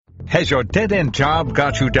Has your dead-end job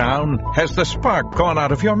got you down? Has the spark gone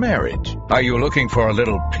out of your marriage? Are you looking for a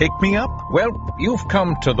little pick-me-up? Well, you've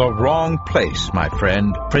come to the wrong place, my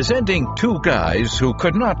friend. Presenting two guys who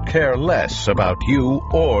could not care less about you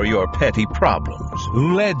or your petty problems.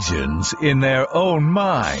 Legends in their own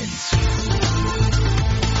minds.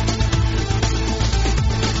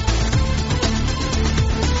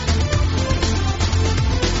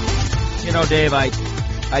 You know, Dave,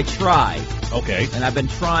 I try. Okay. And I've been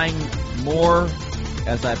trying more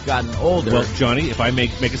as I've gotten older. Well, Johnny, if I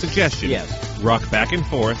make a suggestion. Yes. Rock back and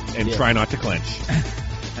forth and try not to clench.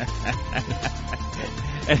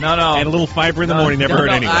 No. And a little fiber in the morning never hurt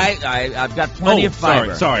anyone. I've got plenty of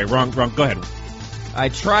fiber. Sorry, wrong. Go ahead. I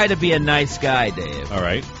try to be a nice guy, Dave. All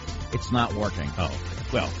right. It's not working. Oh,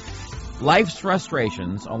 well. Life's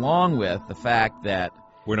frustrations, along with the fact that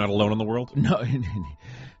We're not alone in the world? no,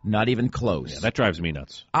 not even close. Yeah, that drives me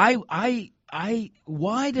nuts.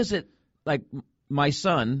 Why does it, like, my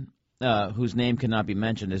son, whose name cannot be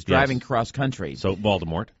mentioned, is driving cross country. So,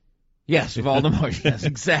 Voldemort. Yes, Voldemort. Yes,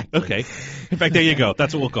 exactly. Okay. In fact, there you go.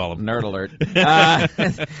 That's what we'll call him. Nerd alert.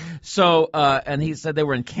 And he said they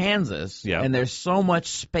were in Kansas, and there's so much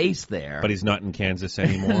space there. But he's not in Kansas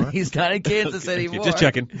anymore? He's not in Kansas anymore. Just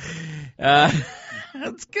checking.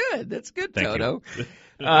 That's good. That's good, Thank Toto.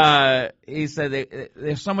 He said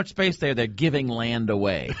there's so much space there, they're giving land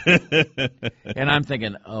away. And I'm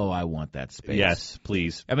thinking, I want that space. Yes,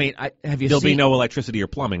 please. I mean, have you There'll seen... be no electricity or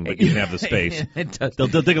plumbing, but you can have the space. They'll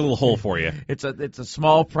dig a little hole for you. It's a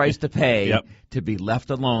small price to pay to be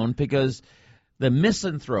left alone, because the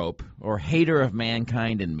misanthrope or hater of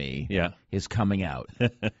mankind in me is coming out.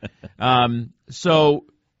 So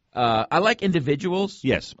I like individuals.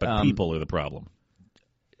 Yes, but people are the problem.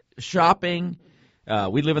 Shopping.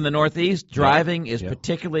 We live in the Northeast. Driving is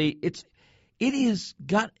particularly it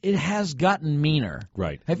has gotten meaner.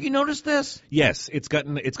 Right. Have you noticed this? Yes, it's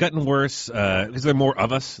gotten worse because there are more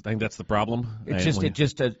of us. I think that's the problem. It's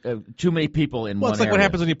just too many people in one. Well, it's like area. what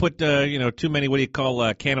happens when you put too many. What do you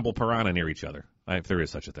call cannibal piranha near each other? If there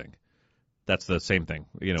is such a thing. That's the same thing.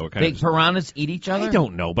 Big piranhas eat each other? I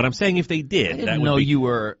don't know, but I'm saying if they did, I didn't know you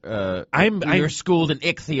were. You're schooled in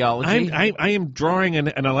ichthyology. I am drawing an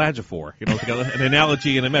elagifor, an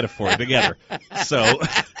analogy and a metaphor together. So.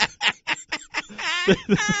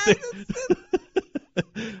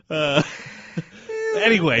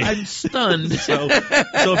 Anyway, I'm stunned. So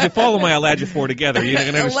if you follow my elagifor together, you're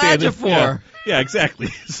going to understand. Elagifor. Yeah, exactly.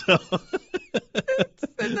 So.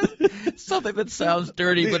 Something that sounds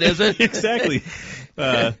dirty, but isn't. Exactly.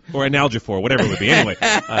 Or analgifor, whatever it would be. Anyway,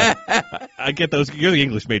 I get those. You're the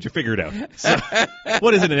English major. Figure it out. So,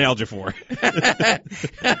 what is an analgifor?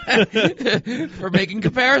 For making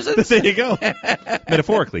comparisons? There you go.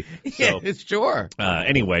 Metaphorically. So, yeah, sure.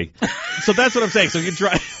 Anyway, so that's what I'm saying. So you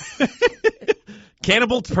try.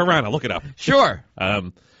 Cannibal piranha. Look it up. Sure.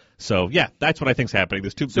 So, yeah, that's what I think's happening.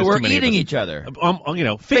 So we're eating each other.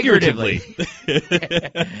 Figuratively.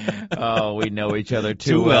 Oh, we know each other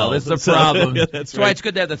too well. That's the problem. That's why it's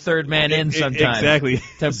good to have the third man in sometimes. Exactly.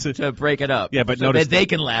 To break it up. Yeah, but so notice that they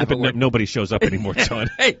can laugh. But nobody shows up anymore,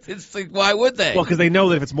 John. It's like, why would they? Well, because they know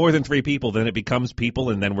that if it's more than 3 people, then it becomes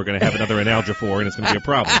people, and then we're going to have another analgifor, and it's going to be a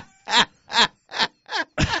problem.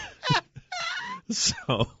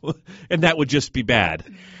 So, and that would just be bad.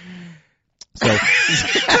 So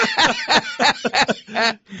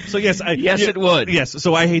yes, it would. Yes,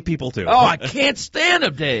 so I hate people too. Oh, I can't stand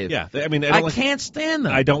them, Dave. Yeah, I mean, I can't stand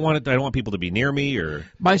them. I don't want people to be near me or.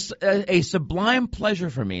 A sublime pleasure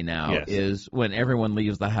for me now is when everyone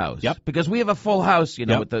leaves the house. Yep. Because we have a full house,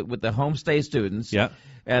 with the homestay students. Yeah.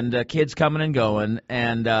 And kids coming and going,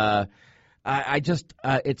 and I just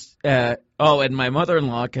and my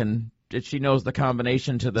mother-in-law can. She knows the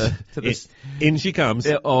combination to the in she comes.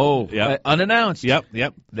 Unannounced. Yep.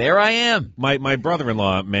 There I am. My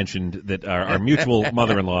brother-in-law mentioned that our mutual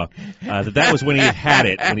mother-in-law that was when he had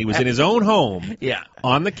it, when he was in his own home. Yeah.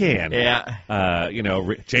 On the can. Yeah.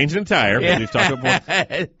 Changing a tire. Yeah. We've talked about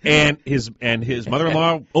before. And his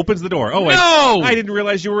mother-in-law opens the door. Oh, no! I didn't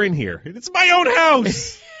realize you were in here. It's my own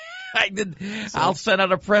house. I did. I'll send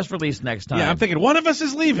out a press release next time. Yeah, I'm thinking one of us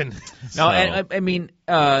is leaving. No, I mean,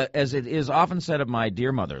 as it is often said of my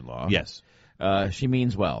dear mother-in-law, yes, she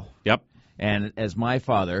means well. Yep. And as my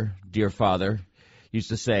father, dear father,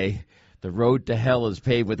 used to say, the road to hell is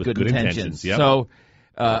paved with good intentions. Yep. So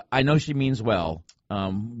I know she means well.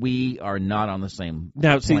 We are not on the same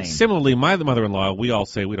plane. See, similarly, my mother-in-law, we all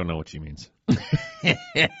say we don't know what she means.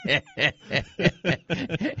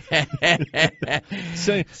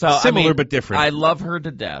 Similar but different. I love her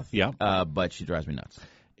to death. Yeah. But she drives me nuts.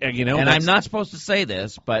 And I'm not supposed to say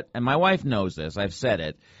this, and my wife knows this. I've said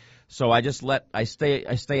it. So I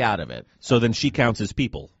stay out of it. So then she counts as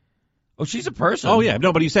people. Oh, she's a person. Oh, yeah.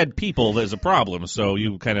 No, but you said people, there's a problem, so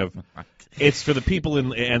you kind of, it's for the people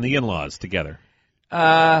and the in-laws together.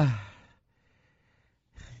 I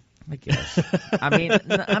guess. I mean,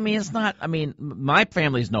 it's not. I mean, my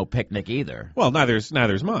family's no picnic either. Well, neither's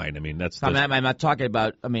mine. I mean, that's. I'm not talking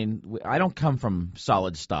about. I mean, I don't come from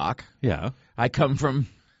solid stock. Yeah. I come from.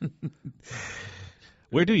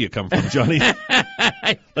 Where do you come from, Johnny?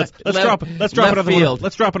 Let's drop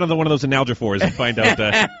another one of those Analgephors and find out.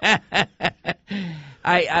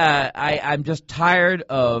 I'm just tired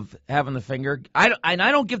of having the finger. I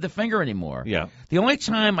don't give the finger anymore. Yeah. The only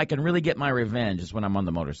time I can really get my revenge is when I'm on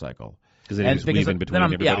the motorcycle. Because then you just weave in between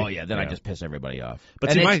everybody. Then I just piss everybody off.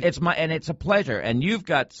 But it's a pleasure. And you've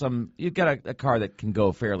got a car that can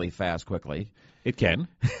go fairly fast quickly. It can.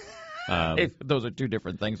 Those are two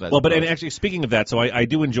different things. But actually, speaking of that, so I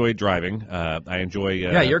do enjoy driving. I enjoy.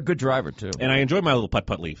 You're a good driver too. And I enjoy my little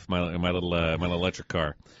putt-putt Leaf, my little electric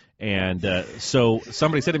car. And so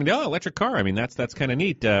somebody said to me, "Oh, electric car. I mean, that's kind of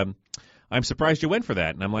neat. I'm surprised you went for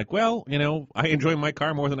that." And I'm like, "Well, I enjoy my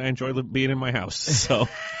car more than I enjoy being in my house."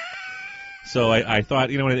 So I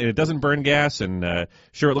thought, it doesn't burn gas, and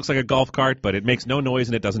sure, it looks like a golf cart, but it makes no noise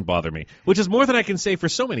and it doesn't bother me, which is more than I can say for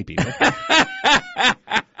so many people.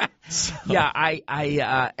 So.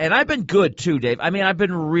 Yeah, and I've been good too, Dave. I mean, I've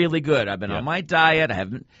been really good. I've been on my diet.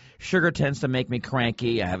 Sugar tends to make me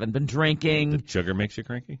cranky. I haven't been drinking. The sugar makes you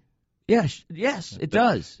cranky? Yes, it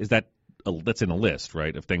does. Is that's in a list,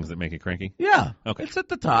 right, of things that make you cranky? Yeah. Okay. It's at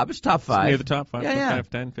the top. It's top 5. It's near the top 5? Yeah. 5,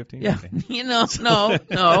 10, 15? Yeah. Okay. No.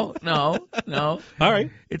 All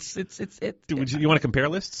right. You want to compare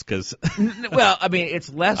lists? Because well, I mean, it's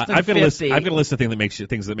less than 50. I've got a list of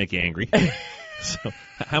things that make you angry. So,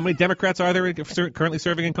 how many Democrats are there currently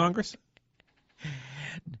serving in Congress?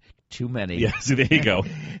 Too many. Yeah, so there you go.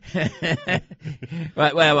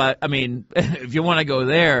 Well, I mean, if you want to go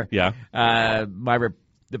there, yeah.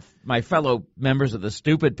 My fellow members of the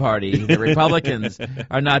stupid party, the Republicans,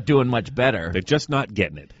 are not doing much better. They're just not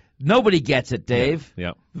getting it. Nobody gets it, Dave.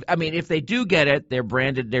 Yeah. I mean, if they do get it, they're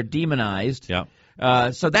branded, they're demonized. Yeah.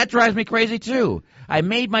 So that drives me crazy, too. I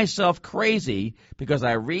made myself crazy because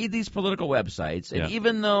I read these political websites, and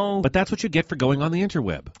even though... But that's what you get for going on the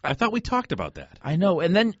interweb. I thought we talked about that. I know,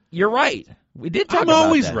 and then you're right. We did talk about that. I'm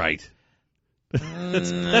always right.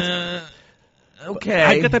 Okay.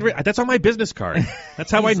 I got that. That's on my business card. That's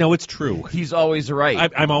how I know it's true. He's always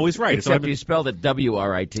right. I'm always right. Except you spelled it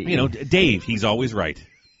W-R-I-T-E. Dave, he's always right.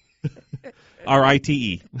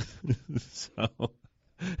 R-I-T-E. So...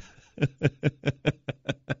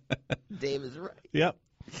 Dave is right. Yep.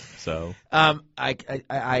 So I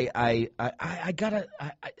gotta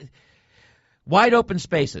wide open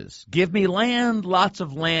spaces. Give me land, lots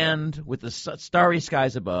of land with the starry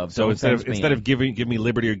skies above. So instead of give me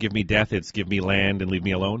liberty or give me death, it's give me land and leave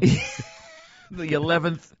me alone. The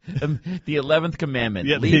 11th commandment.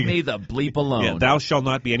 Leave me the bleep alone. Yeah, thou shalt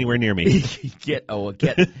not be anywhere near me. Get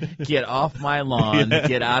off my lawn.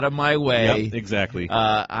 Get out of my way. Yep, exactly.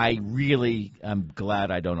 I really am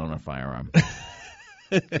glad I don't own a firearm.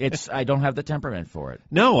 I don't have the temperament for it.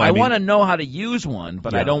 No, I want to know how to use one,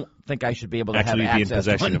 but I don't think I should be able to actually have be access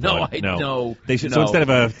in possession to one. of one. No. They should. So instead of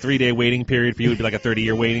a 3-day waiting period for you, it would be like a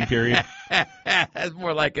 30-year waiting period. It's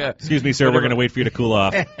more like a. Excuse me, sir. We're going to wait for you to cool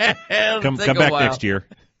off. Come back next year.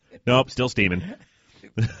 Nope, still steaming.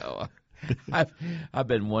 I've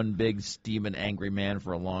been one big steaming angry man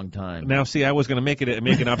for a long time. Now, see, I was going to make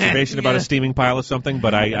an observation about a steaming pile of something,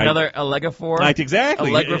 but another allegophor.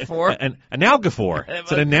 Exactly. Allegophor. An algophor.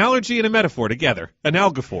 It's an analogy and a metaphor together. An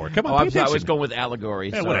algophor. Come on. I was going with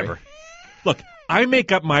allegory. Yeah, whatever. Look, I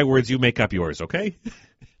make up my words. You make up yours. Okay.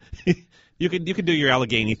 You can do your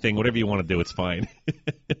Allegheny thing. Whatever you want to do, it's fine.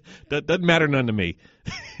 Doesn't matter none to me.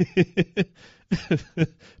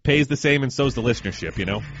 Pays the same, and so's the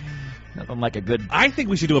listenership. Nothing like a good... I think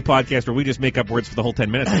we should do a podcast where we just make up words for the whole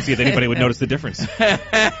 10 minutes and see if anybody would notice the difference.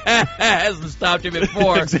 Hasn't stopped you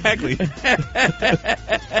before. Exactly.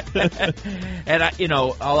 And,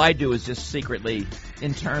 all I do is just secretly,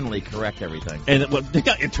 internally correct everything. And,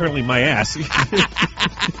 internally my ass.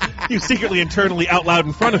 You secretly, internally, out loud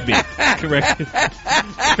in front of me. Correct.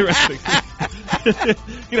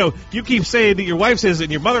 You keep saying that your wife says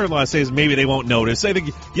and your mother-in-law says maybe they won't notice. I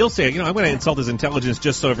think you'll say, I'm going to insult his intelligence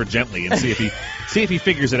just so ever gently and see if he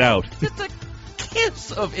figures it out. Just a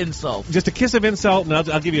kiss of insult. Just a kiss of insult, and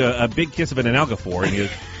I'll give you a big kiss of an algophor,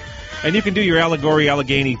 and you can do your allegory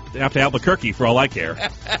Allegheny after Albuquerque for all I care.